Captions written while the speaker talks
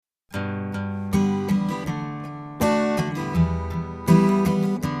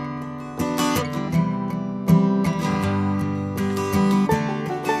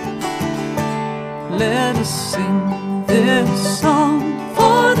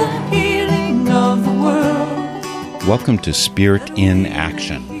Welcome to Spirit in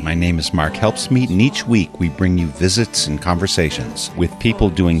Action. My name is Mark Helpsmeet, and each week we bring you visits and conversations with people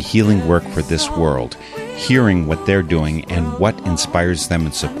doing healing work for this world, hearing what they're doing and what inspires them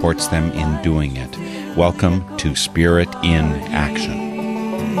and supports them in doing it. Welcome to Spirit in Action.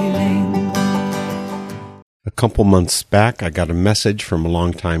 A couple months back, I got a message from a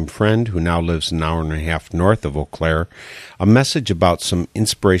longtime friend who now lives an hour and a half north of Eau Claire, a message about some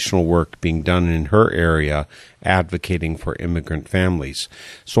inspirational work being done in her area advocating for immigrant families.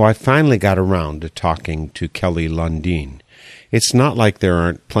 So I finally got around to talking to Kelly Lundeen. It's not like there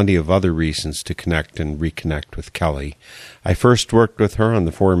aren't plenty of other reasons to connect and reconnect with Kelly. I first worked with her on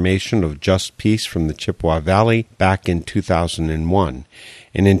the formation of Just Peace from the Chippewa Valley back in 2001.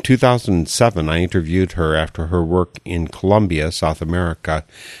 And in 2007, I interviewed her after her work in Colombia, South America,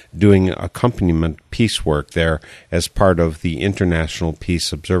 doing accompaniment peace work there as part of the International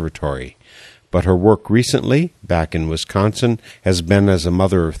Peace Observatory. But her work recently, back in Wisconsin, has been as a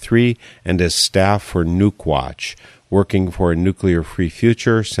mother of three and as staff for Nukewatch, working for a nuclear-free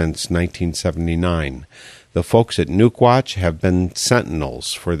future since 1979. The folks at Nukewatch have been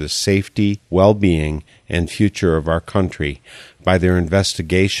sentinels for the safety, well-being, and future of our country by their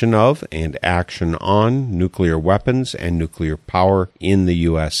investigation of and action on nuclear weapons and nuclear power in the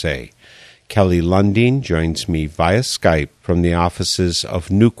USA. Kelly Lundeen joins me via Skype from the offices of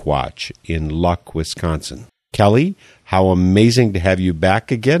Nukewatch in Luck, Wisconsin. Kelly, how amazing to have you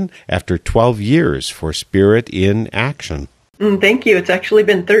back again after 12 years for Spirit in Action. Thank you. It's actually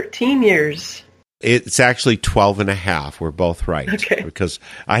been 13 years. It's actually 12 and a half. We're both right. Okay. Because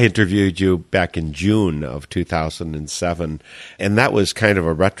I interviewed you back in June of 2007, and that was kind of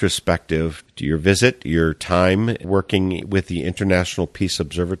a retrospective to your visit, your time working with the International Peace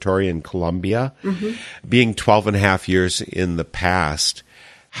Observatory in Colombia. Being 12 and a half years in the past,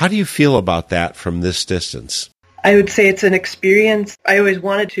 how do you feel about that from this distance? I would say it's an experience. I always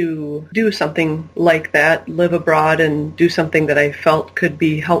wanted to do something like that, live abroad and do something that I felt could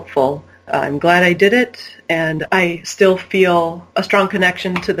be helpful. I'm glad I did it, and I still feel a strong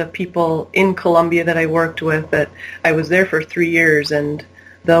connection to the people in Colombia that I worked with. That I was there for 3 years, and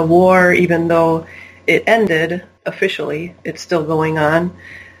the war, even though it ended officially, it's still going on.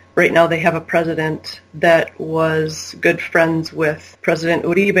 Right now they have a president that was good friends with President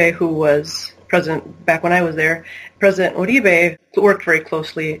Uribe, who was president back when I was there. President Uribe worked very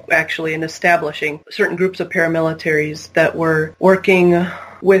closely, actually, in establishing certain groups of paramilitaries that were working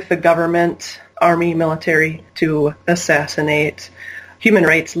with the government, army, military, to assassinate human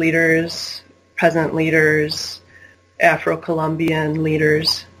rights leaders, peasant leaders, Afro-Colombian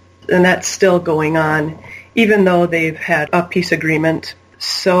leaders. And that's still going on, even though they've had a peace agreement.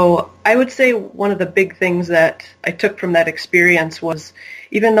 So I would say one of the big things that I took from that experience was,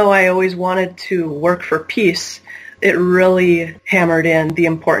 even though I always wanted to work for peace, it really hammered in the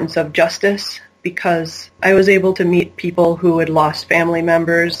importance of justice, because I was able to meet people who had lost family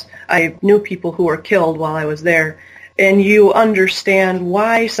members. I knew people who were killed while I was there. And you understand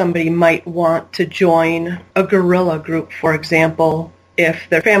why somebody might want to join a guerrilla group, for example, if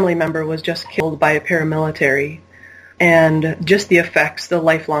their family member was just killed by a paramilitary. And just the effects, the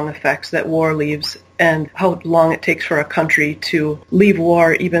lifelong effects that war leaves, and how long it takes for a country to leave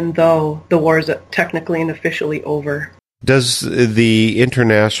war even though the war is technically and officially over. Does the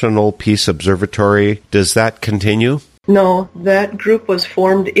International Peace Observatory, does that continue? No, that group was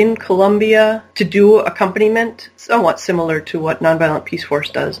formed in Colombia to do accompaniment, somewhat similar to what Nonviolent Peace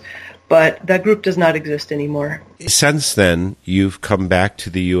Force does, but that group does not exist anymore. Since then, you've come back to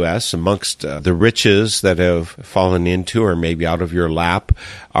the U.S. Amongst the riches that have fallen into, or maybe out of your lap,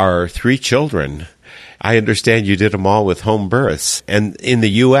 are 3 children. I understand you did them all with home births. And in the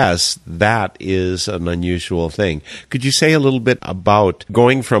U.S., that is an unusual thing. Could you say a little bit about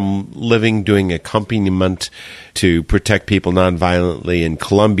going from doing accompaniment to protect people nonviolently in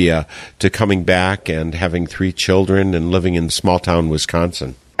Colombia to coming back and having 3 children and living in small town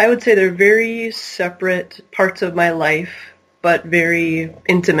Wisconsin? I would say they're very separate parts of my life, but very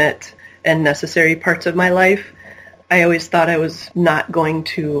intimate and necessary parts of my life. I always thought I was not going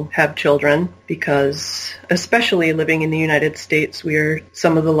to have children because, especially living in the United States, we are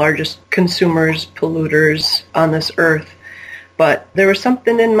some of the largest consumers, polluters on this earth. But there was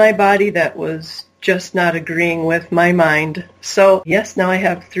something in my body that was just not agreeing with my mind. So, yes, now I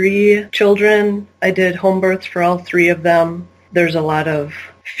have 3 children. I did home births for all 3 of them. There's a lot of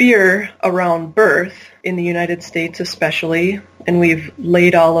fear around birth in the United States especially, and we've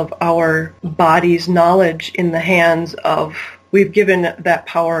laid all of our body's knowledge in the hands of, we've given that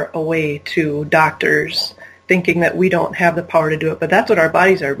power away to doctors, thinking that we don't have the power to do it, but that's what our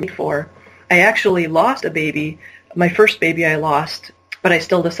bodies are made for. I actually lost a baby My first baby I lost, but I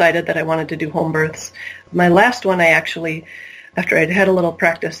still decided that I wanted to do home births. My last one I actually, after I'd had a little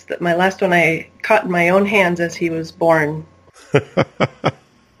practice, my last one I caught in my own hands as he was born.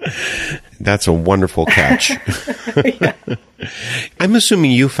 That's a wonderful catch. Yeah. I'm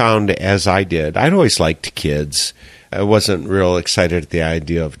assuming you found, as I did, I'd always liked kids. I wasn't real excited at the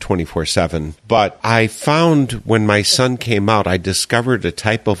idea of 24/7. But I found when my son came out, I discovered a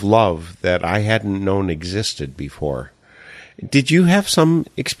type of love that I hadn't known existed before. Did you have some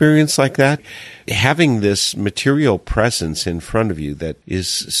experience like that? Having this material presence in front of you that is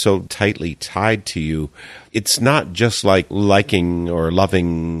so tightly tied to you, it's not just like liking or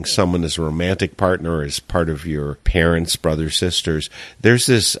loving someone as a romantic partner or as part of your parents, brothers, sisters. There's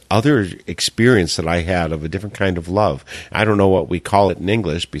this other experience that I had of a different kind of love. I don't know what we call it in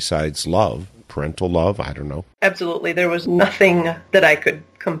English besides love. Parental love, I don't know. Absolutely. There was nothing that I could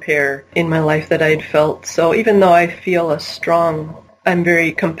compare in my life that I'd felt. So even though I feel I'm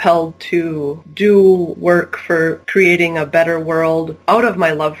very compelled to do work for creating a better world out of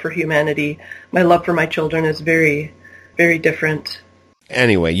my love for humanity. My love for my children is very, very different.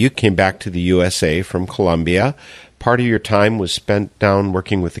 Anyway, you came back to the USA from Colombia. Part of your time was spent down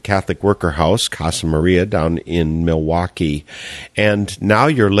working with the Catholic Worker House, Casa Maria, down in Milwaukee. And now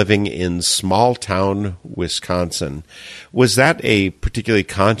you're living in small town Wisconsin. Was that a particularly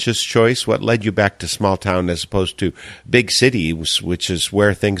conscious choice? What led you back to small town as opposed to big cities, which is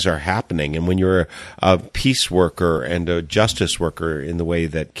where things are happening? And when you're a peace worker and a justice worker in the way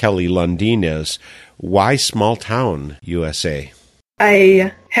that Kelly Lundeen is, why small town USA?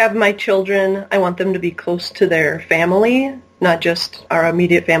 I have my children. I want them to be close to their family, not just our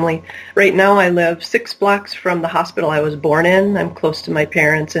immediate family. Right now I live 6 blocks from the hospital I was born in. I'm close to my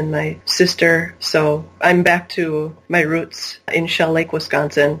parents and my sister. So I'm back to my roots in Shell Lake,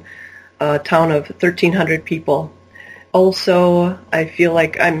 Wisconsin, a town of 1,300 people. Also, I feel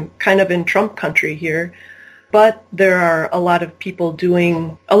like I'm kind of in Trump country here. But there are a lot of people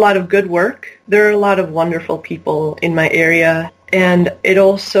doing a lot of good work. There are a lot of wonderful people in my area. And it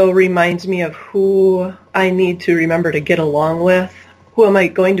also reminds me of who I need to remember to get along with. Who am I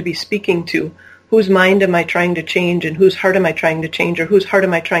going to be speaking to? Whose mind am I trying to change, and whose heart am I trying to change, or whose heart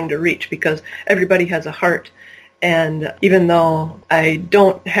am I trying to reach? Because everybody has a heart. And even though I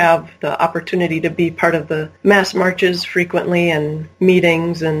don't have the opportunity to be part of the mass marches frequently and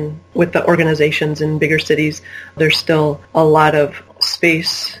meetings and with the organizations in bigger cities, there's still a lot of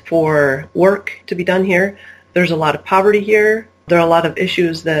space for work to be done here. There's a lot of poverty here. There are a lot of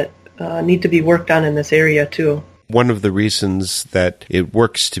issues that need to be worked on in this area, too. One of the reasons that it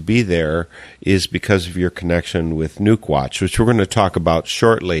works to be there is because of your connection with Nukewatch, which we're going to talk about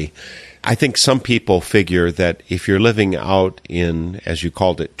shortly. I think some people figure that if you're living out in, as you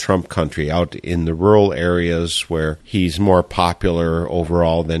called it, Trump country, out in the rural areas where he's more popular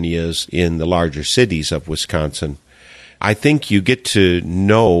overall than he is in the larger cities of Wisconsin, I think you get to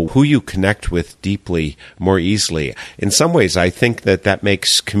know who you connect with deeply more easily. In some ways, I think that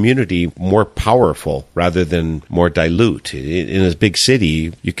makes community more powerful rather than more dilute. In a big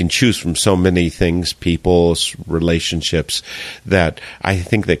city, you can choose from so many things, people, relationships, that I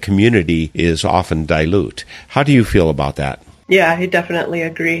think that community is often dilute. How do you feel about that? Yeah, I definitely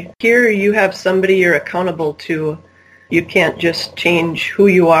agree. Here you have somebody you're accountable to. You can't just change who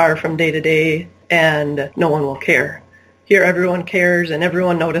you are from day to day and no one will care. Here everyone cares and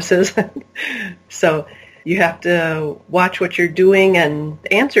everyone notices. So you have to watch what you're doing and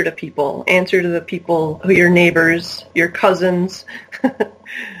answer to people. Answer to the people who are your neighbors, your cousins,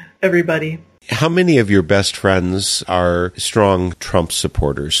 everybody. How many of your best friends are strong Trump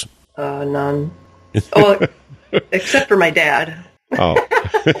supporters? None. Oh, except for my dad. Oh.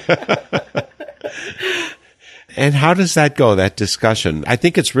 And how does that go, that discussion? I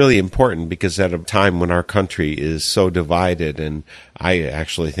think it's really important because at a time when our country is so divided, and I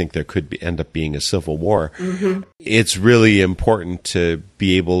actually think there could end up being a civil war, It's really important to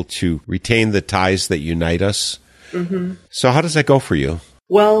be able to retain the ties that unite us. Mm-hmm. So how does that go for you?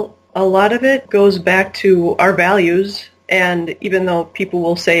 Well, a lot of it goes back to our values. And even though people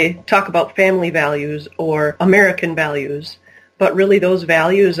will say, talk about family values or American values, but really those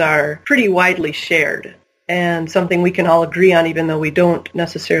values are pretty widely shared. And something we can all agree on, even though we don't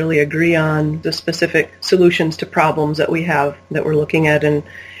necessarily agree on the specific solutions to problems that we have, that we're looking at in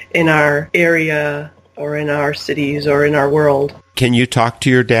our area or in our cities or in our world. Can you talk to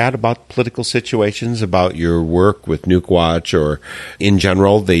your dad about political situations, about your work with Nukewatch, or in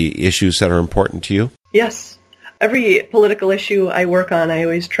general, the issues that are important to you? Yes. Every political issue I work on, I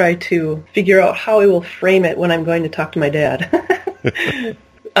always try to figure out how I will frame it when I'm going to talk to my dad.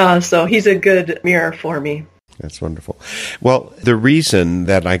 So he's a good mirror for me. That's wonderful. Well, the reason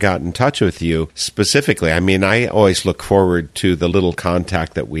that I got in touch with you specifically, I always look forward to the little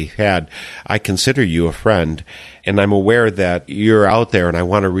contact that we had. I consider you a friend, and I'm aware that you're out there, and I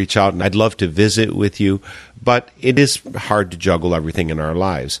want to reach out, and I'd love to visit with you, but it is hard to juggle everything in our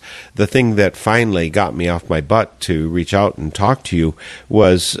lives. The thing that finally got me off my butt to reach out and talk to you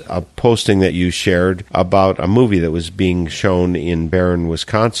was a posting that you shared about a movie that was being shown in Barron,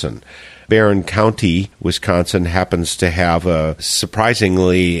 Wisconsin. Barron County, Wisconsin, happens to have a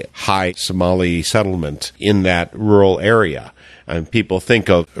surprisingly high Somali settlement in that rural area. And people think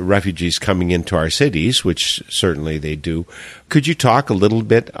of refugees coming into our cities, which certainly they do. Could you talk a little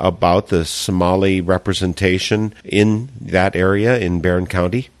bit about the Somali representation in that area in Barron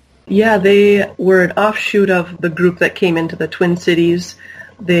County? Yeah, they were an offshoot of the group that came into the Twin Cities.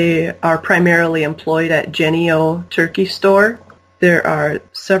 They are primarily employed at Jennie-O Turkey Store. There are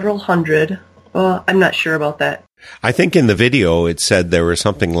several hundred. Well, I'm not sure about that. I think in the video it said there were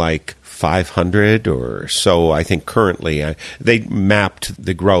something like 500 or so. I think currently they mapped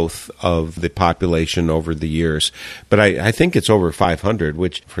the growth of the population over the years. But I think it's over 500,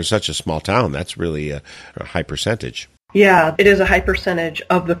 which for such a small town, that's really a high percentage. Yeah, it is a high percentage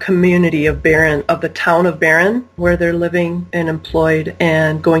of the community of Barron, of the town of Barron, where they're living and employed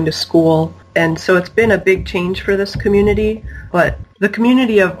and going to school. And so it's been a big change for this community, but the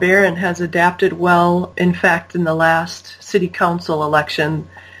community of Barron has adapted well. In fact, in the last city council election,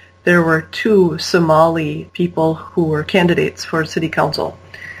 there were 2 Somali people who were candidates for city council.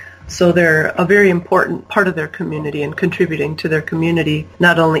 So they're a very important part of their community and contributing to their community,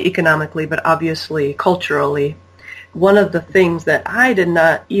 not only economically, but obviously culturally. One of the things that I did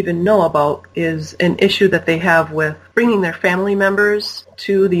not even know about is an issue that they have with bringing their family members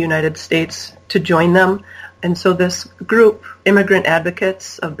to the United States to join them. And so this group, Immigrant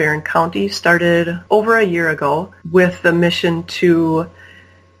Advocates of Barron County, started over a year ago with the mission to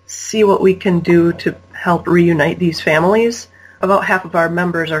see what we can do to help reunite these families. About half of our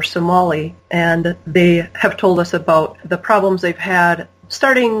members are Somali, and they have told us about the problems they've had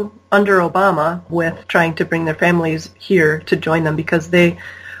starting under Obama with trying to bring their families here to join them, because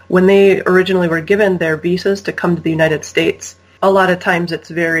when they originally were given their visas to come to the United States, a lot of times it's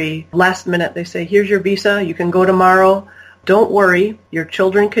very last minute. They say, here's your visa, you can go tomorrow. Don't worry, your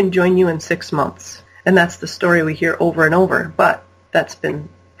children can join you in 6 months. And that's the story we hear over and over. But that's been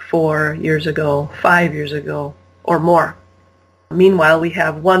 4 years ago, 5 years ago, or more. Meanwhile, we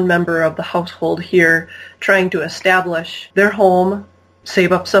have one member of the household here trying to establish their home,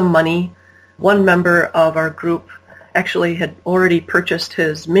 save up some money. One member of our group actually had already purchased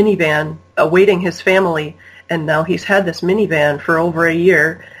his minivan, awaiting his family, and now he's had this minivan for over a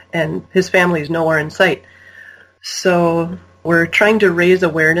year, and his family's nowhere in sight. So we're trying to raise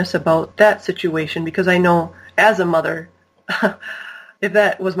awareness about that situation, because I know as a mother, if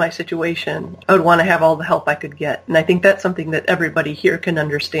that was my situation, I would want to have all the help I could get. And I think that's something that everybody here can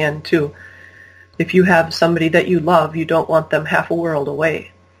understand too. If you have somebody that you love, you don't want them half a world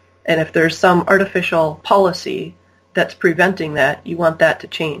away. And if there's some artificial policy that's preventing that, you want that to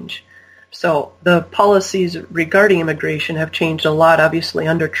change. So the policies regarding immigration have changed a lot, obviously,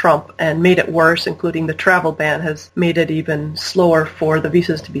 under Trump, and made it worse, including the travel ban has made it even slower for the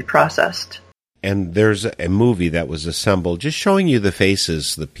visas to be processed. And there's a movie that was assembled just showing you the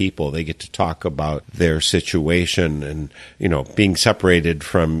faces, the people. They get to talk about their situation and, being separated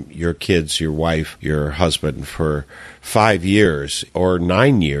from your kids, your wife, your husband for 5 years or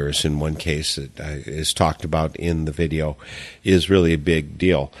 9 years in one case that is talked about in the video is really a big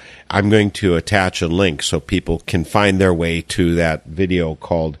deal. I'm going to attach a link so people can find their way to that video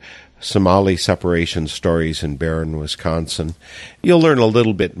called Somali Separation Stories in Barron, Wisconsin. You'll learn a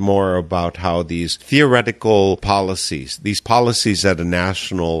little bit more about how these theoretical policies, these policies at a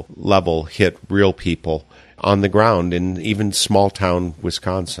national level, hit real people on the ground in even small-town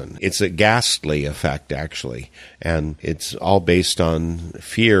Wisconsin. It's a ghastly effect, actually, and it's all based on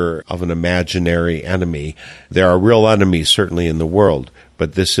fear of an imaginary enemy. There are real enemies, certainly, in the world,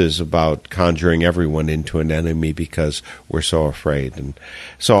 but this is about conjuring everyone into an enemy because we're so afraid. And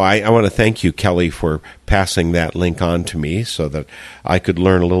so I want to thank you, Kelly, for passing that link on to me so that I could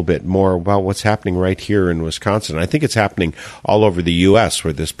learn a little bit more about what's happening right here in Wisconsin. I think it's happening all over the U.S.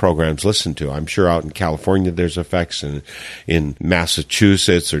 where this program's listened to. I'm sure out in California there's effects, in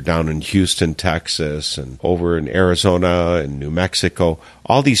Massachusetts or down in Houston, Texas, and over in Arizona and New Mexico.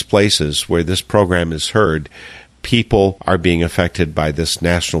 All these places where this program is heard, people are being affected by this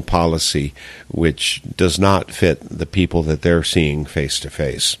national policy, which does not fit the people that they're seeing face to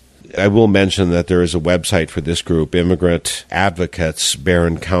face. I will mention that there is a website for this group, Immigrant Advocates,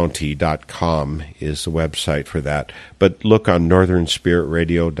 BarronCounty.com is the website for that. But look on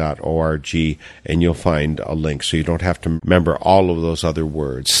northernspiritradio.org and you'll find a link, so you don't have to remember all of those other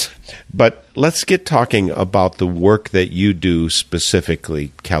words. But let's get talking about the work that you do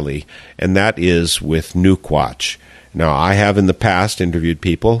specifically, Kelly, and that is with Nukewatch. Now, I have in the past interviewed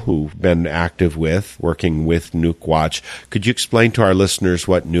people who've been active working with Nukewatch. Could you explain to our listeners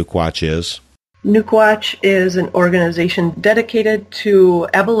what Nukewatch is? Nukewatch is an organization dedicated to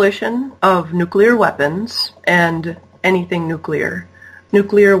abolition of nuclear weapons and anything nuclear.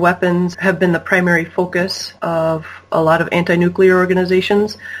 Nuclear weapons have been the primary focus of a lot of anti-nuclear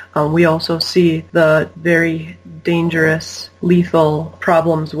organizations. We also see the very dangerous, lethal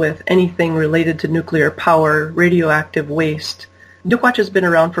problems with anything related to nuclear power, radioactive waste. Nukewatch has been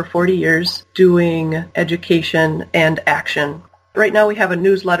around for 40 years doing education and action. Right now we have a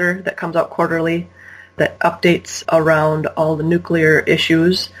newsletter that comes out quarterly that updates around all the nuclear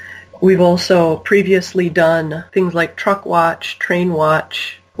issues. We've also previously done things like Truck Watch, Train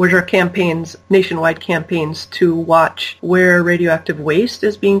Watch, which are campaigns, nationwide campaigns to watch where radioactive waste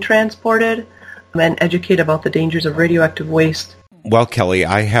is being transported and educate about the dangers of radioactive waste. Well, Kelly,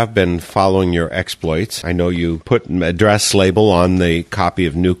 I have been following your exploits. I know you put an address label on the copy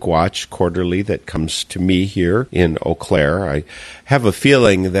of Nukewatch quarterly that comes to me here in Eau Claire. I have a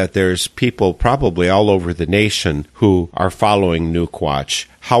feeling that there's people probably all over the nation who are following Nukewatch.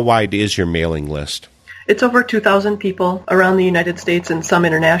 How wide is your mailing list? It's over 2,000 people around the United States and some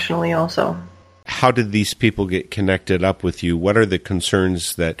internationally also. How did these people get connected up with you? What are the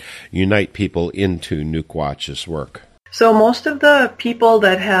concerns that unite people into Nukewatch's work? So most of the people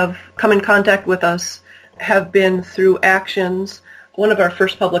that have come in contact with us have been through actions. One of our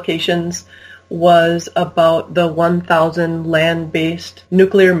first publications was about the 1,000 land-based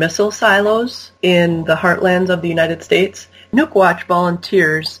nuclear missile silos in the heartlands of the United States. Nukewatch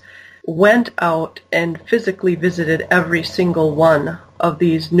volunteers went out and physically visited every single one of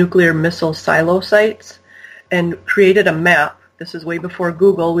these nuclear missile silo sites and created a map. This is way before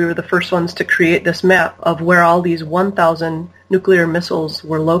Google. We were the first ones to create this map of where all these 1,000 nuclear missiles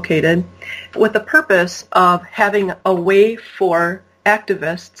were located with the purpose of having a way for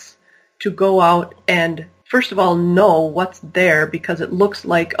activists to go out and, first of all, know what's there, because it looks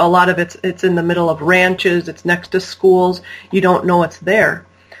like a lot of it's in the middle of ranches, it's next to schools, you don't know it's there.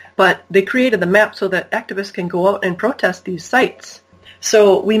 But they created the map so that activists can go out and protest these sites.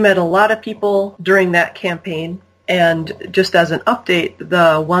 So we met a lot of people during that campaign. And just as an update,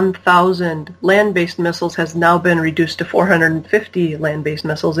 the 1,000 land-based missiles has now been reduced to 450 land-based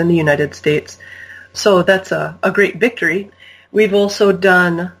missiles in the United States. So that's a great victory. We've also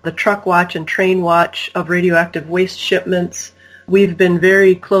done the Truck Watch and Train Watch of radioactive waste shipments. We've been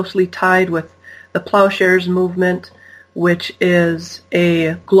very closely tied with the Plowshares movement, which is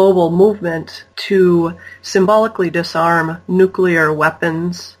a global movement to symbolically disarm nuclear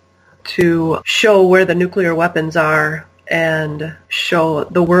weapons, to show where the nuclear weapons are and show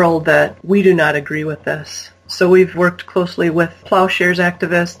the world that we do not agree with this. So we've worked closely with Plowshares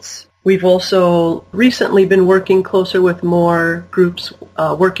activists. We've also recently been working closer with more groups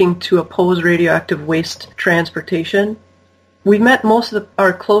working to oppose radioactive waste transportation. We've met most of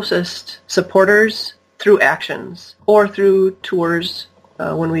our closest supporters through actions or through tours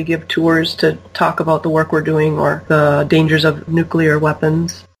when we give tours to talk about the work we're doing or the dangers of nuclear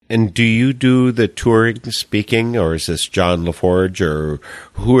weapons. And do you do the touring speaking, or is this John LaForge, or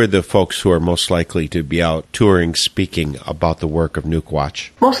who are the folks who are most likely to be out touring speaking about the work of Nukewatch?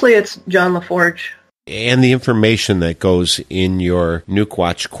 Mostly it's John LaForge. And the information that goes in your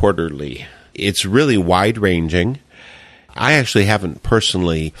Nukewatch quarterly, it's really wide-ranging. I actually haven't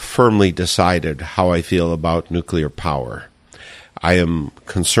personally firmly decided how I feel about nuclear power. I am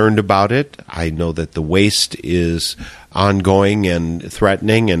concerned about it. I know that the waste is ongoing and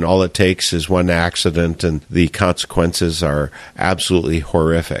threatening, and all it takes is one accident, and the consequences are absolutely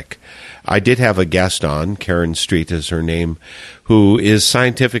horrific. I did have a guest on, Karen Street is her name, who is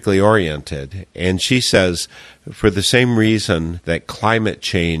scientifically oriented, and she says for the same reason that climate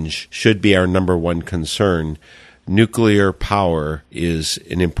change should be our number one concern, nuclear power is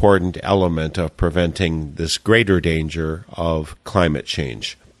an important element of preventing this greater danger of climate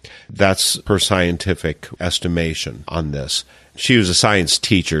change. That's her scientific estimation on this. She was a science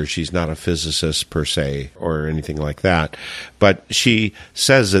teacher. She's not a physicist per se or anything like that. But she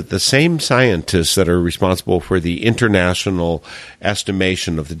says that the same scientists that are responsible for the international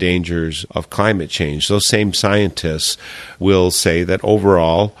estimation of the dangers of climate change, those same scientists will say that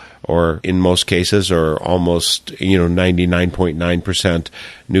overall or in most cases, or almost 99.9%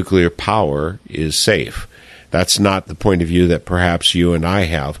 nuclear power is safe. That's not the point of view that perhaps you and I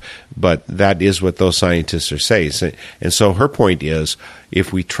have, but that is what those scientists are saying. And so her point is,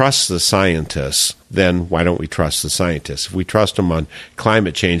 if we trust the scientists, then why don't we trust the scientists? If we trust them on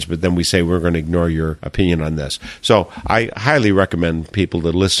climate change, but then we say we're going to ignore your opinion on this. So I highly recommend people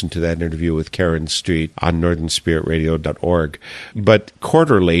to listen to that interview with Karen Street on northernspiritradio.org. But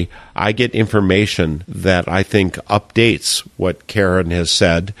quarterly, I get information that I think updates what Karen has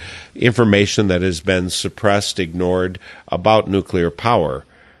said, information that has been suppressed, ignored about nuclear power.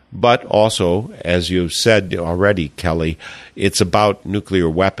 But also, as you've said already, Kelly, it's about nuclear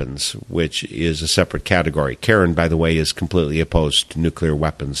weapons, which is a separate category. Karen, by the way, is completely opposed to nuclear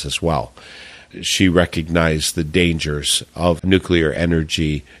weapons as well. She recognized the dangers of nuclear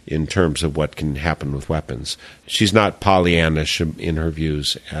energy in terms of what can happen with weapons. She's not Pollyannish in her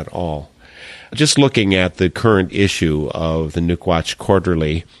views at all. Just looking at the current issue of the Nukewatch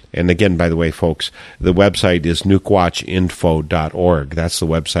Quarterly, and again, by the way, folks, the website is nukewatchinfo.org. That's the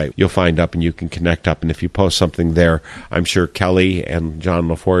website you'll find up, and you can connect up. And if you post something there, I'm sure Kelly and John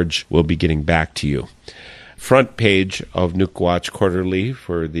LaForge will be getting back to you. Front page of Nukewatch Quarterly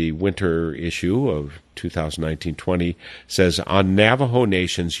for the winter issue of 2019-20 says, on Navajo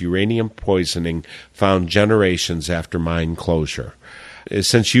Nation's uranium poisoning found generations after mine closure.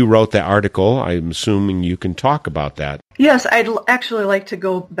 Since you wrote the article, I'm assuming you can talk about that. Yes, I'd actually like to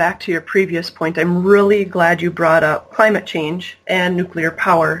go back to your previous point. I'm really glad you brought up climate change and nuclear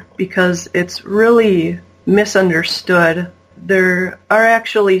power because it's really misunderstood. There are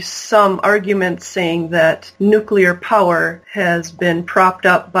actually some arguments saying that nuclear power has been propped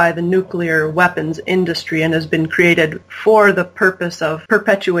up by the nuclear weapons industry and has been created for the purpose of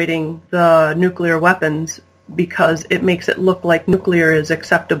perpetuating the nuclear weapons because it makes it look like nuclear is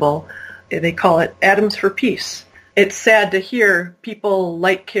acceptable. They call it atoms for peace. It's sad to hear people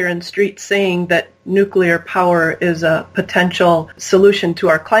like Karen Street saying that nuclear power is a potential solution to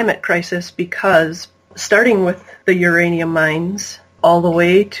our climate crisis because starting with the uranium mines all the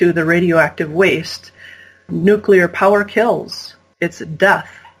way to the radioactive waste, nuclear power kills. It's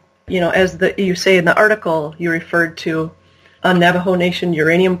death. As you say in the article you referred to, on Navajo Nation,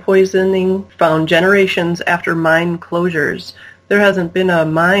 uranium poisoning found generations after mine closures. There hasn't been a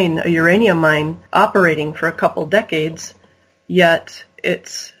uranium mine, operating for a couple decades, yet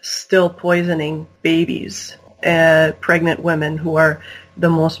it's still poisoning babies, pregnant women who are the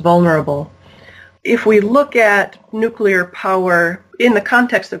most vulnerable. If we look at nuclear power in the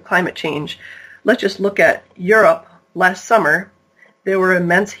context of climate change, let's just look at Europe last summer. There were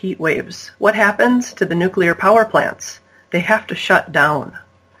immense heat waves. What happens to the nuclear power plants? They have to shut down.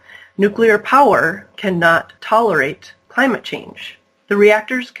 Nuclear power cannot tolerate climate change. The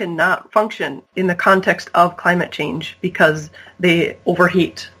reactors cannot function in the context of climate change because they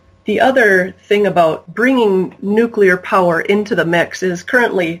overheat. The other thing about bringing nuclear power into the mix is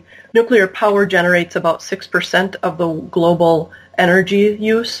currently nuclear power generates about 6% of the global energy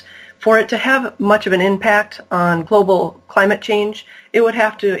use. For it to have much of an impact on global climate change, it would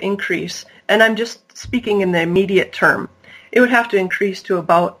have to increase. And I'm just speaking in the immediate term. It would have to increase to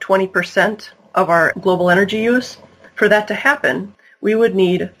about 20% of our global energy use. For that to happen, we would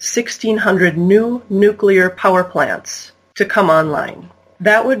need 1,600 new nuclear power plants to come online.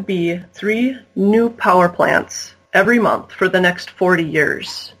 That would be 3 new power plants every month for the next 40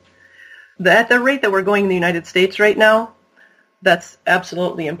 years. At the rate that we're going in the United States right now, that's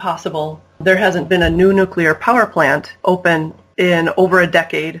absolutely impossible. There hasn't been a new nuclear power plant open in over a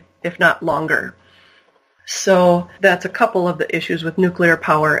decade, if not longer. So that's a couple of the issues with nuclear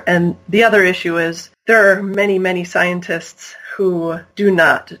power. And the other issue is there are many, many scientists who do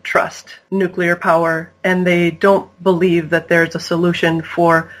not trust nuclear power, and they don't believe that there's a solution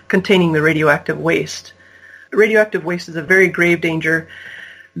for containing the radioactive waste. Radioactive waste is a very grave danger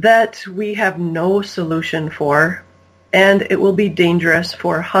that we have no solution for, and it will be dangerous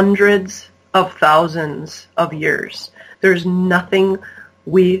for hundreds of thousands of years. There's nothing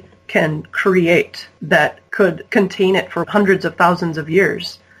we can create that could contain it for hundreds of thousands of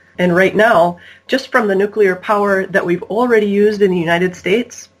years. And right now, just from the nuclear power that we've already used in the United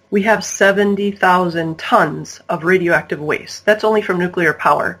States, we have 70,000 tons of radioactive waste. That's only from nuclear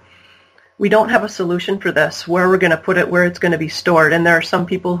power. We don't have a solution for this, where we're going to put it, where it's going to be stored. And there are some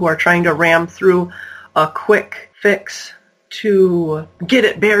people who are trying to ram through a quick fix to get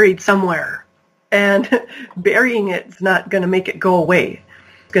it buried somewhere. And burying it is not going to make it go away.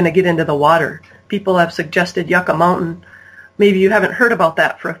 It's going to get into the water. People have suggested Yucca Mountain. Maybe you haven't heard about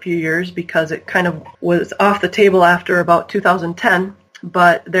that for a few years because it kind of was off the table after about 2010.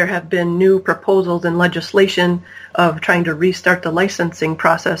 but there have been new proposals and legislation of trying to restart the licensing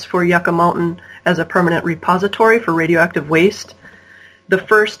process for Yucca Mountain as a permanent repository for radioactive waste. The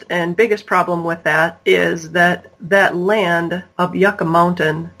first and biggest problem with that is that that land of Yucca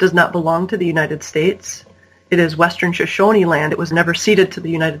Mountain does not belong to the United States. It is Western Shoshone land. It was never ceded to the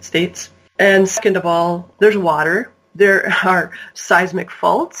United States. And second of all, there's water. There are seismic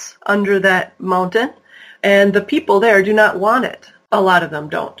faults under that mountain, and the people there do not want it. A lot of them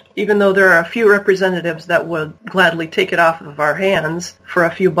don't, even though there are a few representatives that would gladly take it off of our hands for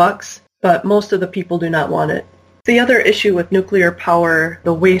a few bucks, but most of the people do not want it. The other issue with nuclear power,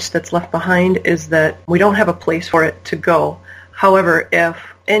 the waste that's left behind, is that we don't have a place for it to go. However, if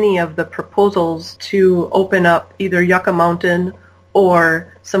any of the proposals to open up either Yucca Mountain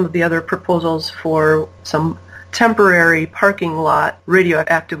or some of the other proposals for some temporary parking lot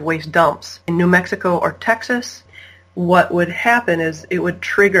radioactive waste dumps in New Mexico or Texas, what would happen is it would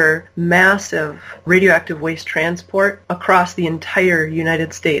trigger massive radioactive waste transport across the entire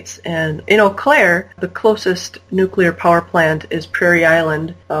United States. And in Eau Claire, the closest nuclear power plant is Prairie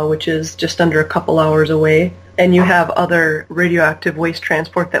Island, which is just under a couple hours away. And you have other radioactive waste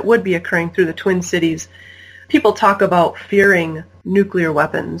transport that would be occurring through the Twin Cities. People talk about fearing nuclear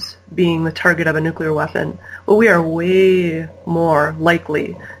weapons, being the target of a nuclear weapon. Well, we are way more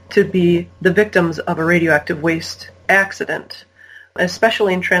likely to be the victims of a radioactive waste accident,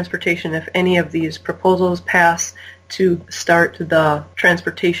 especially in transportation. If any of these proposals pass to start the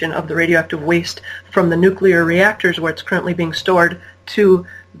transportation of the radioactive waste from the nuclear reactors where it's currently being stored to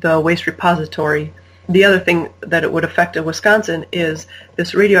the waste repository. The other thing that it would affect in Wisconsin is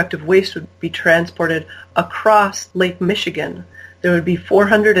this radioactive waste would be transported across Lake Michigan. There would be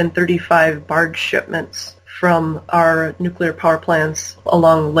 435 barge shipments from our nuclear power plants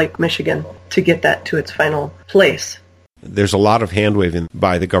along Lake Michigan to get that to its final place. There's a lot of hand-waving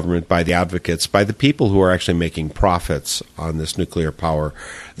by the government, by the advocates, by the people who are actually making profits on this nuclear power.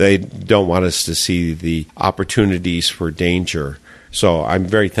 They don't want us to see the opportunities for danger. So I'm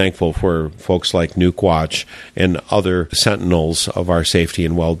very thankful for folks like Nukewatch and other sentinels of our safety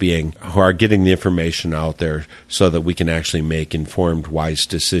and well-being who are getting the information out there so that we can actually make informed, wise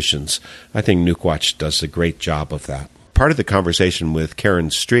decisions. I think Nukewatch does a great job of that. Part of the conversation with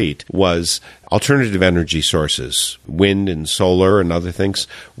Karen Street was alternative energy sources, wind and solar and other things,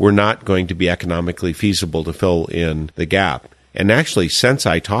 were not going to be economically feasible to fill in the gap. And actually, since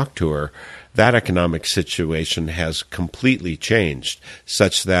I talked to her, that economic situation has completely changed,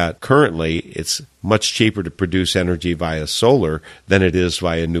 such that currently it's much cheaper to produce energy via solar than it is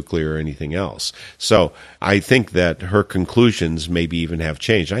via nuclear or anything else. So I think that her conclusions maybe even have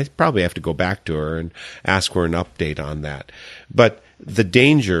changed. I probably have to go back to her and ask for an update on that. But the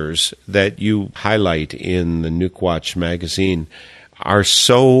dangers that you highlight in the Nukewatch magazine are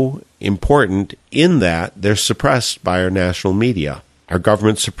so important in that they're suppressed by our national media. Our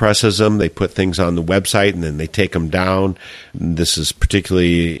government suppresses them. They put things on the website and then they take them down. This is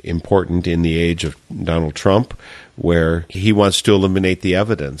particularly important in the age of Donald Trump, where he wants to eliminate the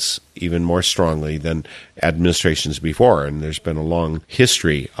evidence even more strongly than administrations before. And there's been a long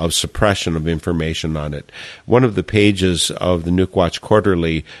history of suppression of information on it. One of the pages of the Nukewatch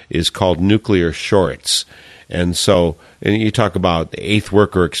Quarterly is called Nuclear Shorts. And so, and you talk about the eighth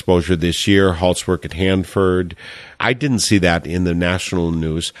worker exposure this year, Halt's work at Hanford. I didn't see that in the national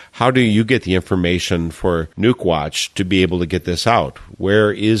news. How do you get the information for Nukewatch to be able to get this out?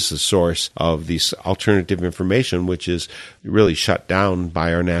 Where is the source of this alternative information, which is really shut down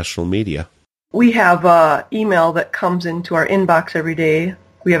by our national media? We have an email that comes into our inbox every day.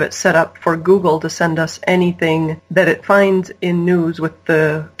 We have it set up for Google to send us anything that it finds in news with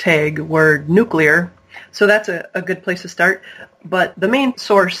the tag word nuclear. So that's a good place to start. But the main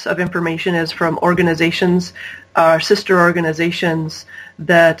source of information is from organizations, sister organizations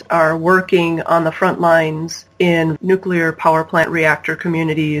that are working on the front lines in nuclear power plant reactor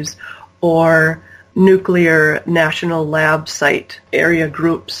communities or nuclear national lab site area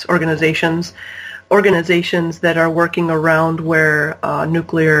groups, organizations that are working around where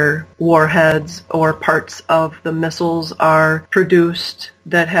nuclear warheads or parts of the missiles are produced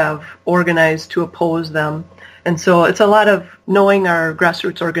that have organized to oppose them. And so it's a lot of knowing our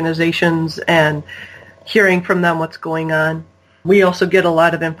grassroots organizations and hearing from them what's going on. We also get a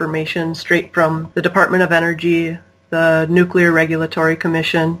lot of information straight from the Department of Energy, the Nuclear Regulatory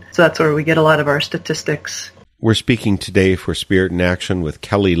Commission. So that's where we get a lot of our statistics. We're speaking today for Spirit in Action with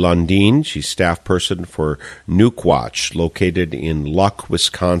Kelly Lundeen. She's staff person for Nuke Watch, located in Luck,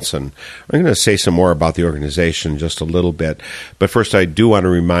 Wisconsin. I'm going to say some more about the organization in just a little bit. But first, I do want to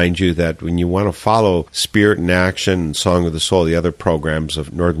remind you that when you want to follow Spirit in Action, Song of the Soul, the other programs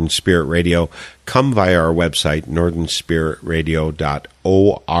of Northern Spirit Radio, come via our website,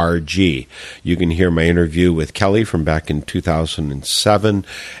 northernspiritradio.org. You can hear my interview with Kelly from back in 2007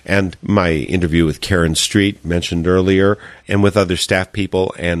 and my interview with Karen Street, mentioned earlier, and with other staff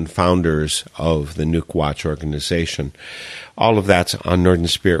people and founders of the Nuke Watch organization. All of that's on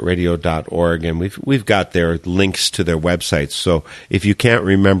northernspiritradio.org, and we've got their links to their websites. So if you can't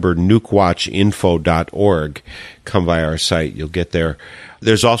remember nukewatchinfo.org, come by our site. You'll get there.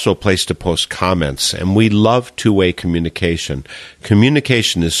 There's also a place to post comments, and we love two-way communication.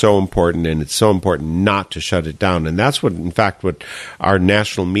 Communication is so important, and it's so important not to shut it down. And that's what our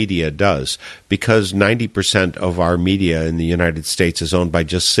national media does. Because 90% of our media in the United States is owned by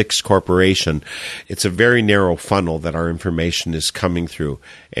just 6 corporations, it's a very narrow funnel that our information is coming through,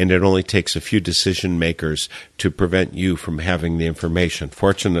 and it only takes a few decision makers to prevent you from having the information.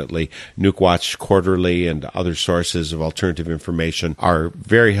 Fortunately, Nuke Watch Quarterly and other sources of alternative information are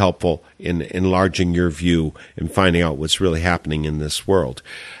very helpful in enlarging your view and finding out what's really happening in this world.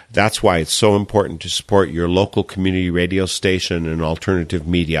 That's why it's so important to support your local community radio station and alternative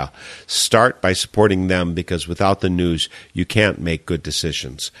media. Start by supporting them, because without the news, you can't make good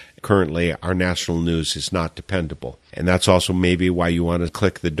decisions. Currently, our national news is not dependable. And that's also maybe why you want to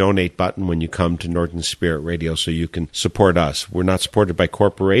click the donate button when you come to Northern Spirit Radio so you can support us. We're not supported by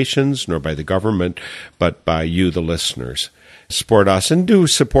corporations nor by the government, but by you, the listeners. Support us, and do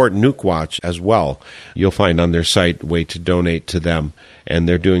support Nuke Watch as well. You'll find on their site a way to donate to them, and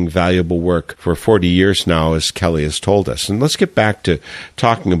they're doing valuable work for 40 years now, as Kelly has told us. And let's get back to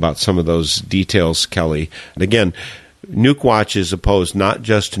talking about some of those details, Kelly. And again, Nuke Watch is opposed not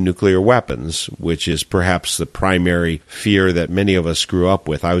just to nuclear weapons, which is perhaps the primary fear that many of us grew up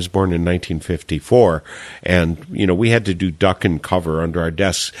with. I was born in 1954, and we had to do duck and cover under our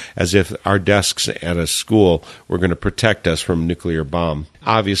desks as if our desks at a school were going to protect us from a nuclear bomb.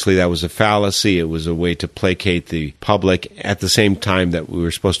 Obviously, that was a fallacy. It was a way to placate the public at the same time that we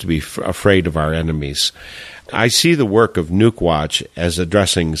were supposed to be afraid of our enemies. I see the work of Nuke Watch as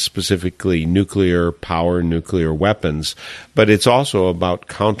addressing specifically nuclear power, nuclear weapons, but it's also about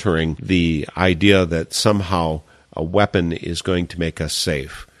countering the idea that somehow a weapon is going to make us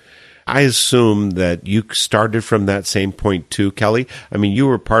safe. I assume that you started from that same point too, Kelly. I mean, you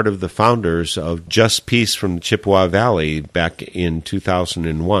were part of the founders of Just Peace from the Chippewa Valley back in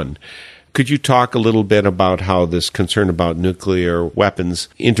 2001. Could you talk a little bit about how this concern about nuclear weapons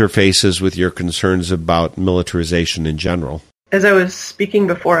interfaces with your concerns about militarization in general? As I was speaking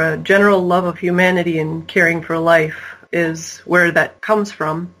before, a general love of humanity and caring for life is where that comes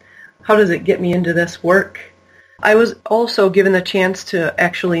from. How does it get me into this work? I was also given the chance to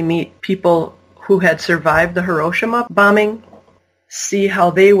actually meet people who had survived the Hiroshima bombing, see how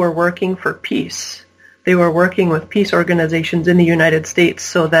they were working for peace. They were working with peace organizations in the United States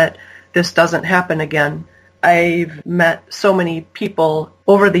so that this doesn't happen again. I've met so many people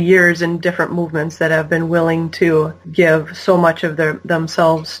over the years in different movements that have been willing to give so much of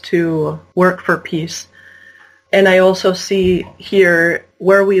themselves to work for peace. And I also see here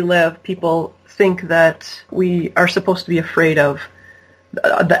where we live, people think that we are supposed to be afraid of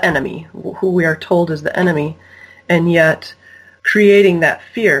the enemy, who we are told is the enemy, and yet creating that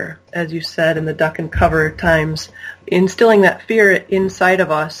fear, as you said in the duck and cover times, instilling that fear inside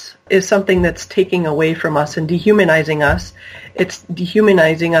of us is something that's taking away from us and dehumanizing us. It's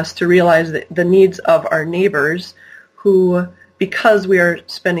dehumanizing us to realize that the needs of our neighbors who, because we are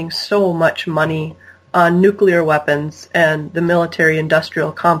spending so much money on nuclear weapons and the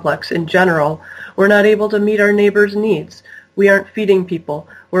military-industrial complex in general, we're not able to meet our neighbors' needs. We aren't feeding people.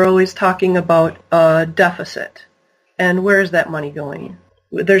 We're always talking about a deficit. And where is that money going?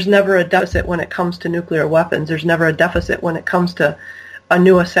 There's never a deficit when it comes to nuclear weapons. There's never a deficit when it comes to a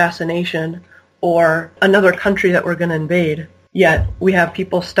new assassination or another country that we're going to invade. Yet we have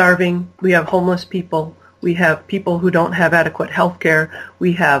people starving. We have homeless people. We have people who don't have adequate health care.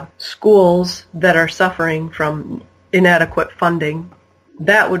 We have schools that are suffering from inadequate funding.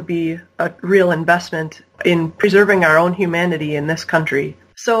 That would be a real investment in preserving our own humanity in this country.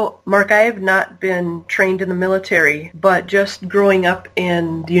 So, Mark, I have not been trained in the military, but just growing up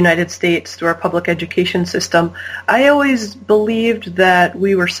in the United States through our public education system, I always believed that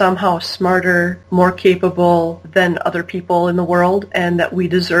we were somehow smarter, more capable than other people in the world, and that we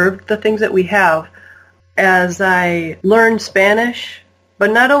deserved the things that we have. As I learned Spanish, but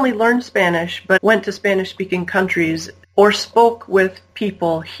not only learned Spanish, but went to Spanish-speaking countries or spoke with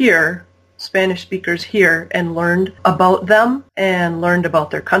people here, Spanish speakers here, and learned about them and learned about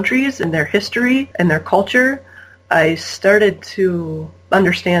their countries and their history and their culture. I started to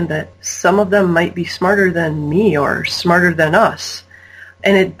understand that some of them might be smarter than me or smarter than us.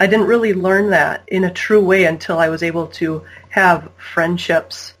 And I didn't really learn that in a true way until I was able to have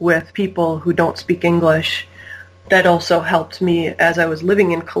friendships with people who don't speak English. That also helped me as I was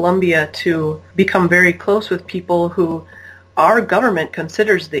living in Colombia to become very close with people who our government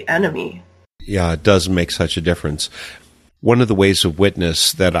considers the enemy. Yeah, it does make such a difference. One of the ways of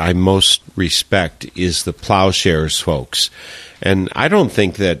witness that I most respect is the Plowshares folks. And I don't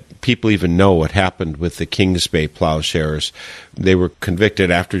think that people even know what happened with the Kings Bay Plowshares. They were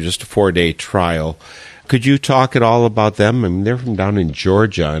convicted after just a 4-day trial. Could you talk at all about them? I mean, they're from down in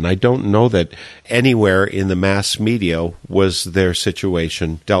Georgia, and I don't know that anywhere in the mass media was their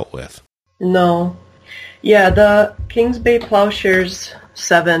situation dealt with. No. Yeah, the Kings Bay Plowshares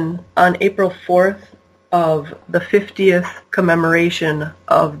 7 on April 4th of the 50th commemoration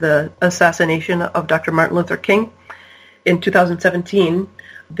of the assassination of Dr. Martin Luther King in 2017,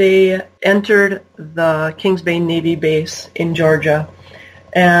 they entered the Kings Bay Navy base in Georgia,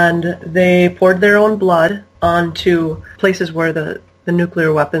 and they poured their own blood onto places where the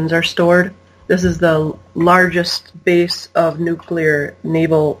nuclear weapons are stored. This is the largest base of nuclear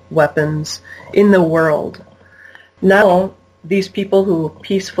naval weapons in the world. Now, these people who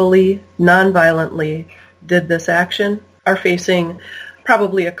peacefully, non-violently did this action are facing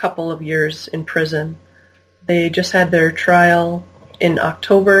probably a couple of years in prison. They just had their trial in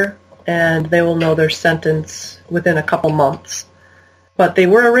October, and they will know their sentence within a couple months. But they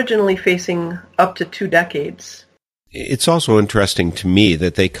were originally facing up to 2 decades. It's also interesting to me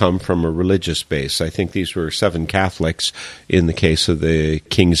that they come from a religious base. I think these were 7 Catholics in the case of the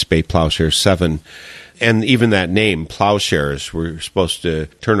Kings Bay Plowshares 7. And even that name, Plowshares, we're supposed to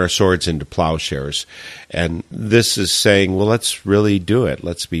turn our swords into plowshares. And this is saying, well, let's really do it.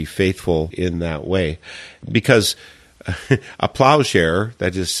 Let's be faithful in that way. Because a plowshare,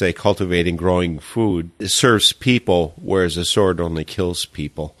 that is, say, cultivating, growing food, serves people, whereas a sword only kills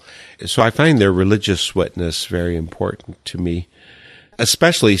people. So I find their religious witness very important to me,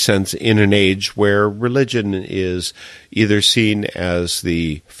 especially since in an age where religion is either seen as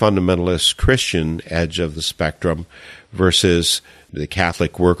the fundamentalist Christian edge of the spectrum versus the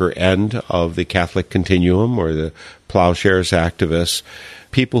Catholic worker end of the Catholic continuum or the Plowshares activists,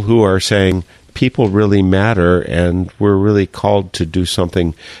 people who are saying people really matter and we're really called to do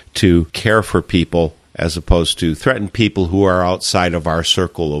something to care for people as opposed to threaten people who are outside of our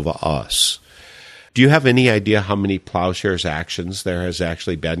circle of us. Do you have any idea how many Plowshares actions there has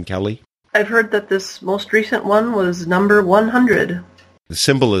actually been, Kelly? I've heard that this most recent one was number 100. The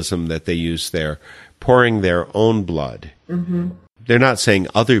symbolism that they use there, pouring their own blood. Mm-hmm. They're not saying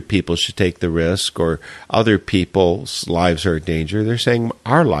other people should take the risk or other people's lives are in danger. They're saying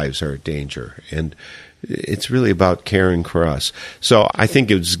our lives are in danger. And it's really about caring for us. So I think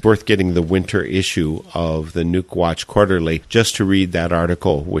it was worth getting the winter issue of the Nuke Watch Quarterly just to read that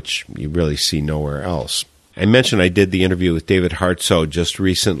article, which you really see nowhere else. I mentioned I did the interview with David Hartsoe just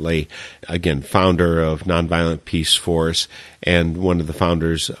recently, again, founder of Nonviolent Peace Force and one of the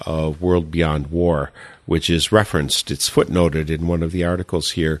founders of World Beyond War, which is referenced. It's footnoted in one of the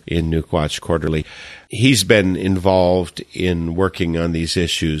articles here in Nuke Watch Quarterly. He's been involved in working on these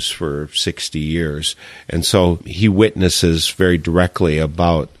issues for 60 years, and so he witnesses very directly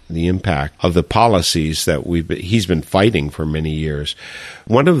about the impact of the policies that he's been fighting for many years.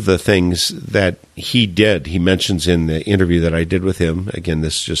 One of the things that he did, he mentions in the interview that I did with him, again,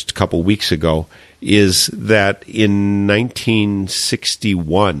 this just a couple weeks ago, is that in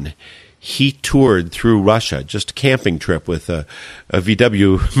 1961, he toured through Russia, just a camping trip with a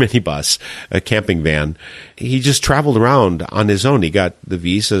VW minibus, a camping van. He just traveled around on his own. He got the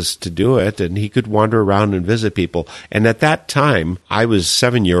visas to do it, and he could wander around and visit people. And at that time, I was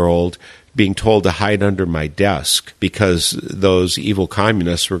 7-year-old being told to hide under my desk because those evil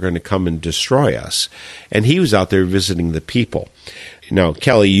communists were going to come and destroy us. And he was out there visiting the people. Now,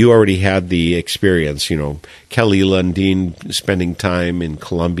 Kelly, you already had the experience, Kelly Lundeen spending time in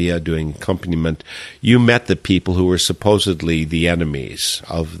Colombia doing accompaniment. You met the people who were supposedly the enemies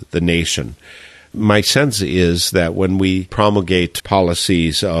of the nation. My sense is that when we promulgate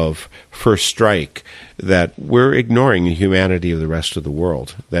policies of first strike, that we're ignoring the humanity of the rest of the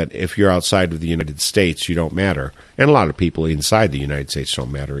world, that if you're outside of the United States, you don't matter. And a lot of people inside the United States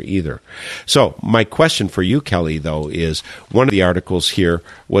don't matter either. So my question for you, Kelly, though, is one of the articles here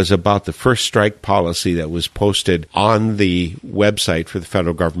was about the first strike policy that was posted on the website for the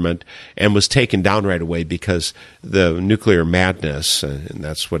federal government and was taken down right away because the nuclear madness, and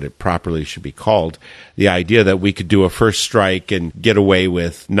that's what it properly should be called, the idea that we could do a first strike and get away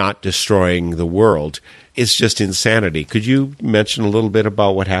with not destroying the world is just insanity. Could you mention a little bit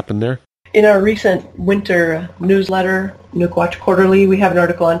about what happened there? In our recent winter newsletter, Nuke Watch Quarterly, we have an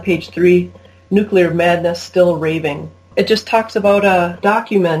article on page 3, Nuclear Madness Still Raving. It just talks about a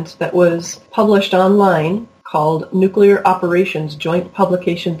document that was published online called Nuclear Operations Joint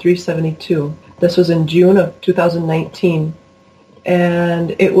Publication 372. This was in June of 2019,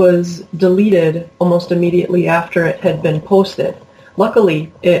 and it was deleted almost immediately after it had been posted.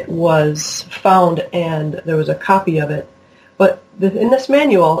 Luckily, it was found and there was a copy of it. But in this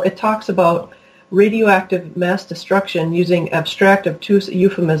manual, it talks about radioactive mass destruction using abstract, obtuse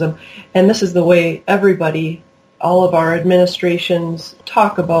euphemism, and this is the way everybody, all of our administrations,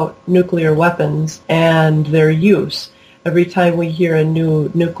 talk about nuclear weapons and their use. Every time we hear a new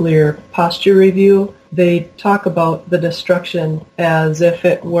nuclear posture review, they talk about the destruction as if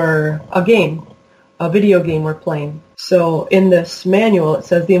it were a game, a video game we're playing. So in this manual, it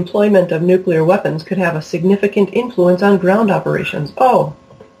says the employment of nuclear weapons could have a significant influence on ground operations. Oh,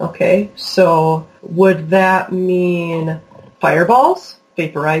 okay. So would that mean fireballs,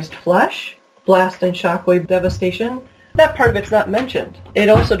 vaporized flesh, blast and shockwave devastation? That part of it's not mentioned. It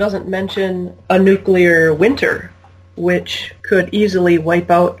also doesn't mention a nuclear winter, which could easily wipe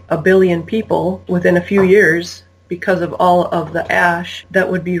out 1 billion people within a few years because of all of the ash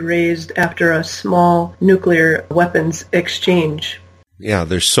that would be raised after a small nuclear weapons exchange. Yeah,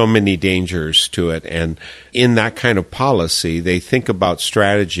 there's so many dangers to it. And in that kind of policy, they think about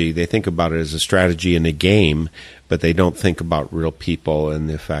strategy. They think about it as a strategy in a game, but they don't think about real people and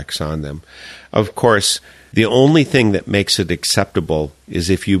the effects on them. Of course, the only thing that makes it acceptable is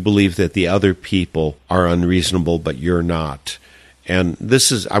if you believe that the other people are unreasonable, but you're not. And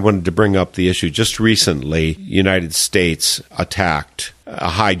I wanted to bring up the issue. Just recently, United States attacked a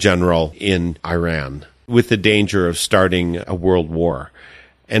high general in Iran with the danger of starting a world war.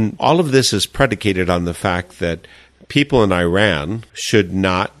 And all of this is predicated on the fact that people in Iran should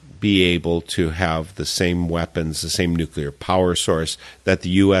not be able to have the same weapons, the same nuclear power source that the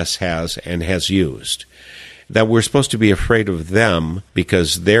U.S. has and has used. That we're supposed to be afraid of them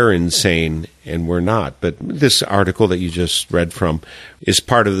because they're insane and we're not. But this article that you just read from is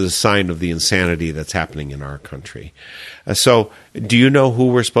part of the sign of the insanity that's happening in our country. So do you know who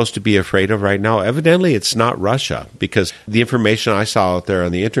we're supposed to be afraid of right now? Evidently, it's not Russia, because the information I saw out there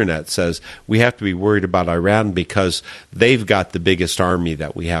on the internet says we have to be worried about Iran because they've got the biggest army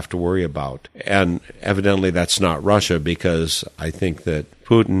that we have to worry about. And evidently, that's not Russia, because I think that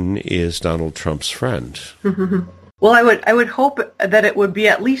Putin is Donald Trump's friend. Well, I would hope that it would be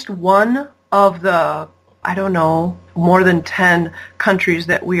at least one of the, I don't know, more than 10 countries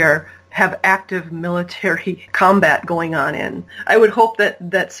that we have active military combat going on in. I would hope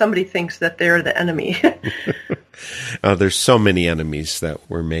that somebody thinks that they're the enemy. There's so many enemies that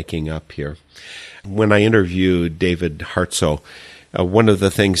we're making up here. When I interviewed David Hartsough, one of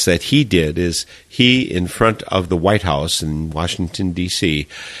the things that he did is he, in front of the White House in Washington, D.C.,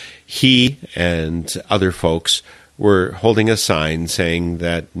 he and other folks were holding a sign saying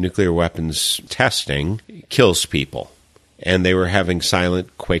that nuclear weapons testing kills people. And they were having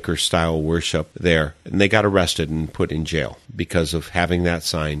silent Quaker-style worship there. And they got arrested and put in jail because of having that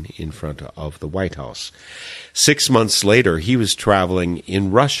sign in front of the White House. 6 months later, he was traveling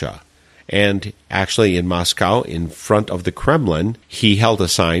in Russia. And actually in Moscow, in front of the Kremlin, he held a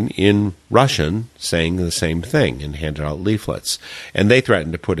sign in Russian saying the same thing and handed out leaflets. And they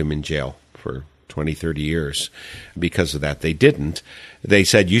threatened to put him in jail for 20, 30 years because of that. They didn't. They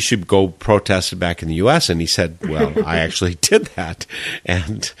said, you should go protest back in the U.S. And he said, well, I actually did that.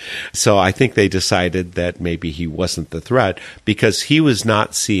 And so I think they decided that maybe he wasn't the threat because he was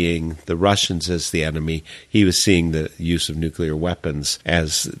not seeing the Russians as the enemy. He was seeing the use of nuclear weapons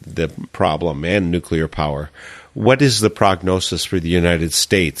as the problem and nuclear power. What is the prognosis for the United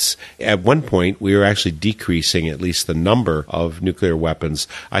States? At one point, we were actually decreasing at least the number of nuclear weapons.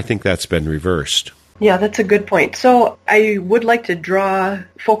 I think that's been reversed. Yeah, that's a good point. So I would like to draw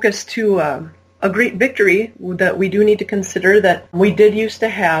focus to a great victory that we do need to consider, that we did used to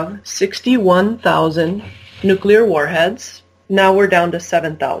have 61,000 nuclear warheads. Now we're down to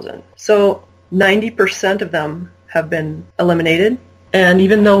 7,000. So 90% of them have been eliminated. And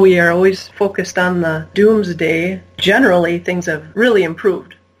even though we are always focused on the doomsday, generally things have really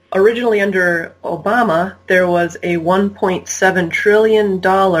improved. Originally under Obama, there was a $1.7 trillion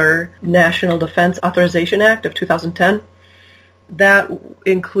National Defense Authorization Act of 2010. That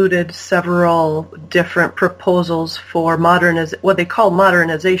included several different proposals for what they call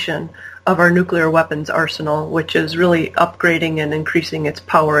modernization of our nuclear weapons arsenal, which is really upgrading and increasing its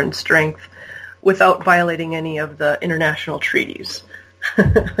power and strength without violating any of the international treaties.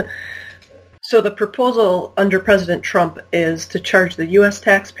 So the proposal under President Trump is to charge the U.S.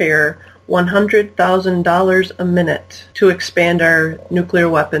 taxpayer $100,000 a minute to expand our nuclear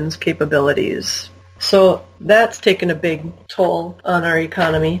weapons capabilities. So that's taken a big toll on our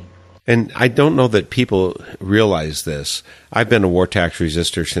economy. And I don't know that people realize this. I've been a war tax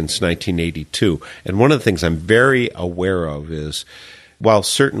resistor since 1982, and one of the things I'm very aware of is, while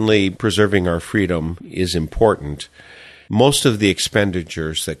certainly preserving our freedom is important, most of the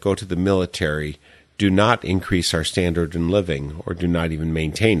expenditures that go to the military do not increase our standard in living or do not even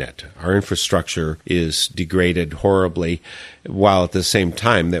maintain it. Our infrastructure is degraded horribly, while at the same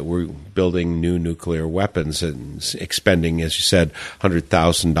time that we're building new nuclear weapons and expending, as you said,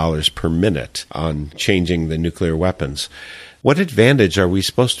 $100,000 per minute on changing the nuclear weapons. What advantage are we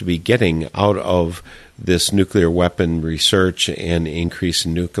supposed to be getting out of this nuclear weapon research and increase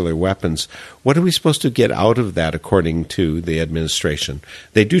in nuclear weapons? What are we supposed to get out of that, according to the administration?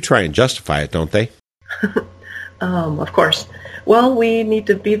 They do try and justify it, don't they? Of course. Well, we need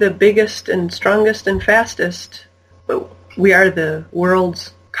to be the biggest and strongest and fastest. We are the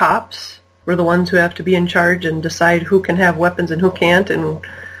world's cops. We're the ones who have to be in charge and decide who can have weapons and who can't.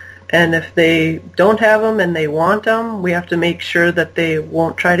 And if they don't have them and they want them, we have to make sure that they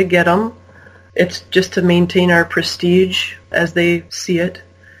won't try to get them. It's just to maintain our prestige as they see it.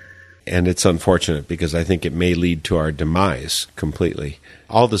 And it's unfortunate because I think it may lead to our demise completely.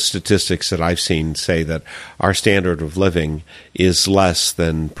 All the statistics that I've seen say that our standard of living is less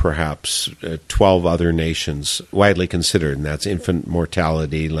than perhaps 12 other nations widely considered, and that's infant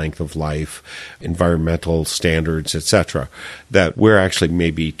mortality, length of life, environmental standards, etc., that we're actually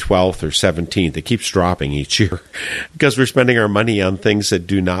maybe 12th or 17th. It keeps dropping each year because we're spending our money on things that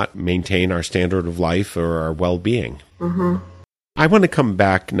do not maintain our standard of life or our well-being. Mm-hmm. I want to come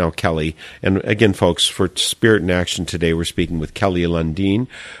back now, Kelly. And again, folks, for Spirit in Action today, we're speaking with Kelly Lundeen,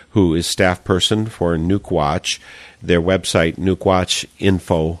 who is staff person for Nukewatch. Their website,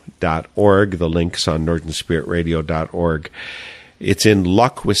 nukewatchinfo.org. The link's on northernspiritradio.org. It's in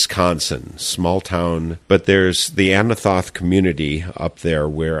Luck, Wisconsin, small town, but there's the Anathoth community up there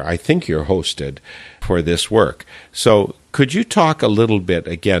where I think you're hosted for this work. So could you talk a little bit,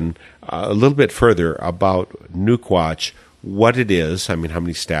 again, a little bit further about Nukewatch, what it is, I mean, how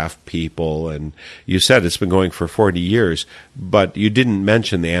many staff people, and you said it's been going for 40 years, but you didn't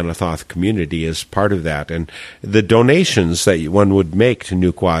mention the Anathoth community as part of that. And the donations that one would make to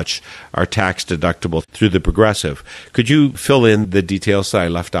Nukewatch are tax deductible through the Progressive. Could you fill in the details that I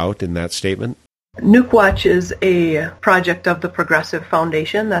left out in that statement? Nukewatch is a project of the Progressive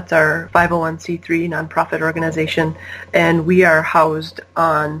Foundation. That's our 501c3 nonprofit organization, and we are housed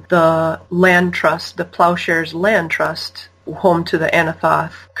on the land trust, the Plowshares Land Trust, home to the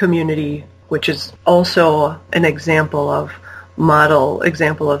Anathoth community, which is also an model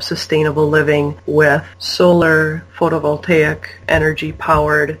example of sustainable living with solar, photovoltaic, energy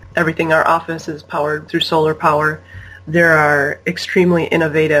powered. Everything, our office is powered through solar power. There are extremely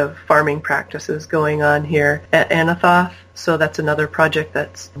innovative farming practices going on here at Anathoth, so that's another project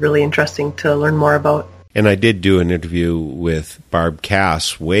that's really interesting to learn more about. And I did do an interview with Barb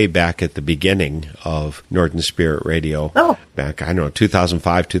Cass way back at the beginning of Northern Spirit Radio. Oh. Back,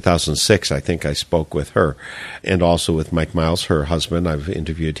 2005, 2006, I think I spoke with her. And also with Mike Miles, her husband. I've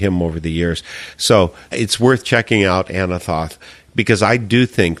interviewed him over the years. So it's worth checking out Anathoth, because I do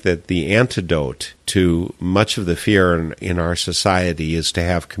think that the antidote to much of the fear in our society is to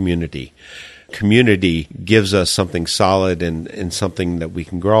have community. Community gives us something solid and something that we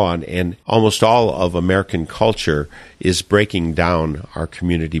can grow on. And almost all of American culture is breaking down our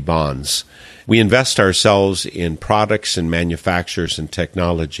community bonds. We invest ourselves in products and manufacturers and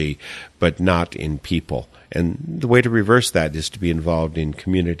technology, but not in people. And the way to reverse that is to be involved in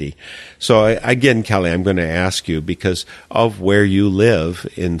community. So again, Kelly, I'm going to ask you, because of where you live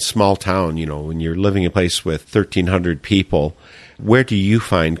in small town, when you're living in a place with 1,300 people, where do you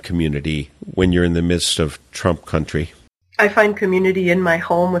find community when you're in the midst of Trump country? I find community in my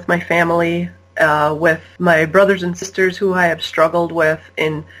home with my family, with my brothers and sisters who I have struggled with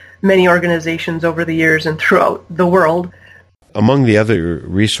in many organizations over the years and throughout the world. Among the other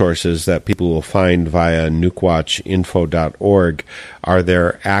resources that people will find via nukwatchinfo.org are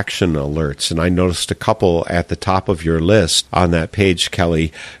their action alerts. And I noticed a couple at the top of your list on that page,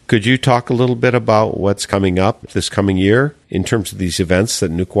 Kelly. Could you talk a little bit about what's coming up this coming year in terms of these events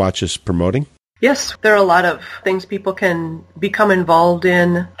that Nukwatch is promoting? Yes, there are a lot of things people can become involved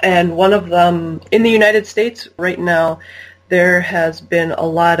in. And one of them, in the United States right now, there has been a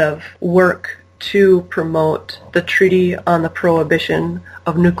lot of work to promote the Treaty on the Prohibition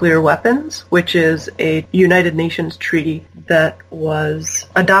of Nuclear Weapons, which is a United Nations treaty that was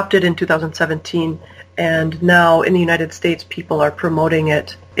adopted in 2017. And now in the United States, people are promoting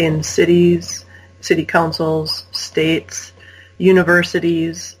it in cities, city councils, states,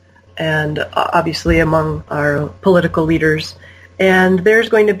 universities, and obviously among our political leaders. And there's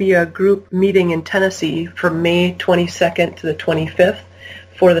going to be a group meeting in Tennessee from May 22nd to the 25th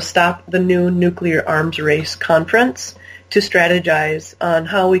for the Stop the New Nuclear Arms Race conference to strategize on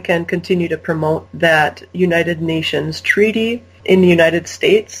how we can continue to promote that United Nations treaty in the United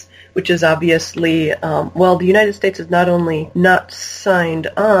States, which is obviously, the United States is not only not signed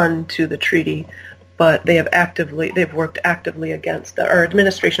on to the treaty, but they've worked actively against, our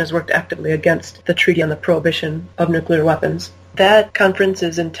administration has worked actively against the Treaty on the Prohibition of Nuclear Weapons. That conference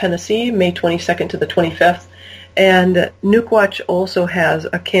is in Tennessee, May 22nd to the 25th. And Nukwatch also has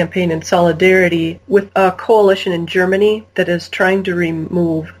a campaign in solidarity with a coalition in Germany that is trying to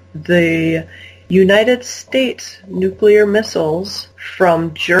remove the United States nuclear missiles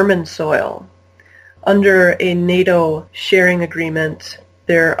from German soil. Under a NATO sharing agreement,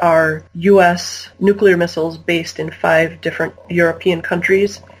 there are U.S. nuclear missiles based in 5 different European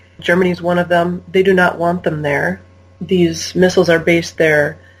countries. Germany is one of them. They do not want them there. These missiles are based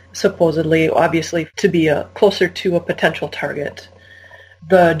there supposedly, obviously, to be closer to a potential target.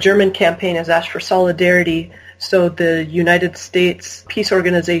 The German campaign has asked for solidarity, so the United States peace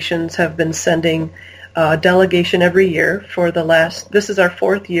organizations have been sending a delegation every year for this is our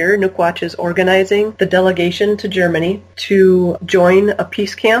 4th year. Nukwatch is organizing the delegation to Germany to join a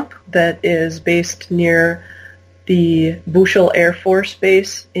peace camp that is based near the Buchel Air Force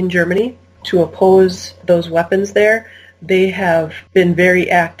Base in Germany to oppose those weapons there. They have been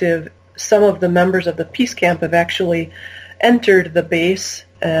very active. Some of the members of the peace camp have actually entered the base,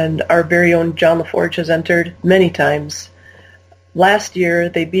 and our very own John LaForge has entered many times. Last year,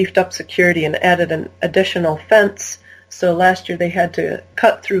 they beefed up security and added an additional fence. So last year, they had to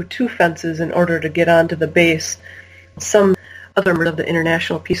cut through 2 fences in order to get onto the base. Some other members of the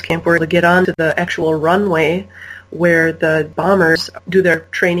International Peace Camp were able to get onto the actual runway where the bombers do their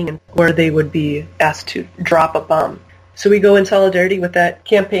training and where they would be asked to drop a bomb. So we go in solidarity with that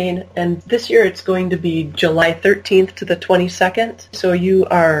campaign, and this year it's going to be July 13th to the 22nd. So you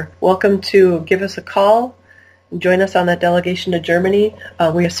are welcome to give us a call and join us on that delegation to Germany.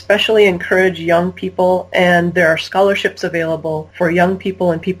 We especially encourage young people, and there are scholarships available for young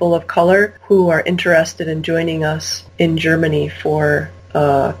people and people of color who are interested in joining us in Germany for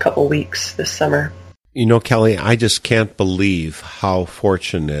a couple weeks this summer. You know, Kelly, I just can't believe how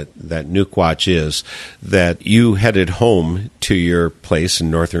fortunate that Nukwatch is that you headed home to your place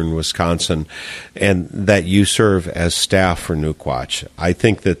in northern Wisconsin and that you serve as staff for Nukwatch. I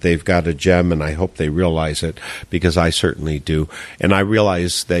think that they've got a gem, and I hope they realize it, because I certainly do. And I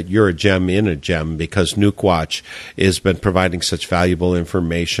realize that you're a gem in a gem because Nukwatch has been providing such valuable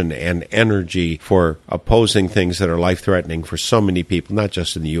information and energy for opposing things that are life-threatening for so many people, not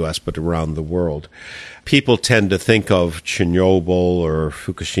just in the U.S., but around the world. People tend to think of Chernobyl or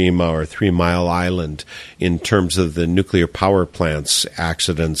Fukushima or 3 Mile Island in terms of the nuclear power plants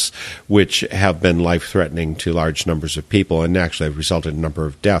accidents, which have been life-threatening to large numbers of people and actually have resulted in a number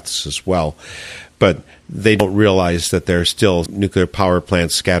of deaths as well. But they don't realize that there are still nuclear power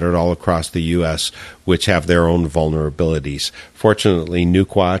plants scattered all across the U.S. which have their own vulnerabilities. Fortunately,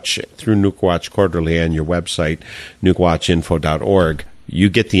 Nukwatch, through Nukwatch Quarterly and your website, nukwatchinfo.org, you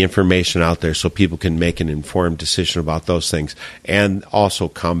get the information out there so people can make an informed decision about those things, and also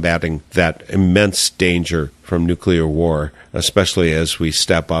combating that immense danger from nuclear war, especially as we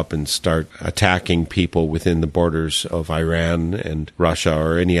step up and start attacking people within the borders of Iran and Russia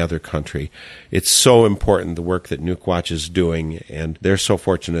or any other country. It's so important, the work that Nukwatch is doing, and they're so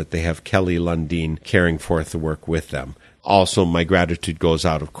fortunate they have Kelly Lundeen carrying forth the work with them. Also, my gratitude goes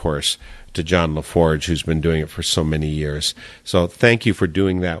out, of course, to John LaForge, who's been doing it for so many years. So thank you for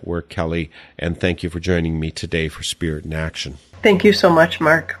doing that work, Kelly, and thank you for joining me today for Spirit in Action. Thank you so much,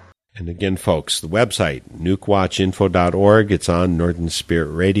 Mark. And again, folks, the website, nukwatchinfo.org. It's on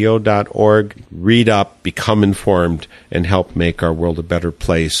northernspiritradio.org. Read up, become informed, and help make our world a better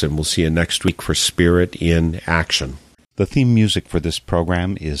place. And we'll see you next week for Spirit in Action. The theme music for this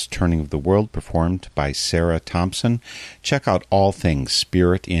program is Turning of the World, performed by Sarah Thompson. Check out all things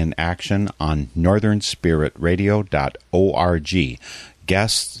Spirit in Action on northernspiritradio.org.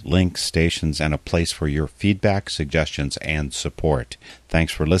 Guests, links, stations, and a place for your feedback, suggestions, and support.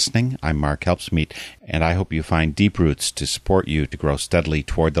 Thanks for listening. I'm Mark Helpsmeet, and I hope you find deep roots to support you to grow steadily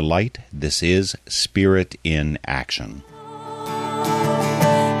toward the light. This is Spirit in Action.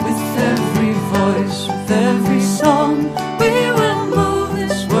 With every voice, with every song, we will move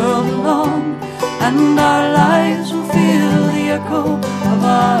this world along, and our lives will feel the echo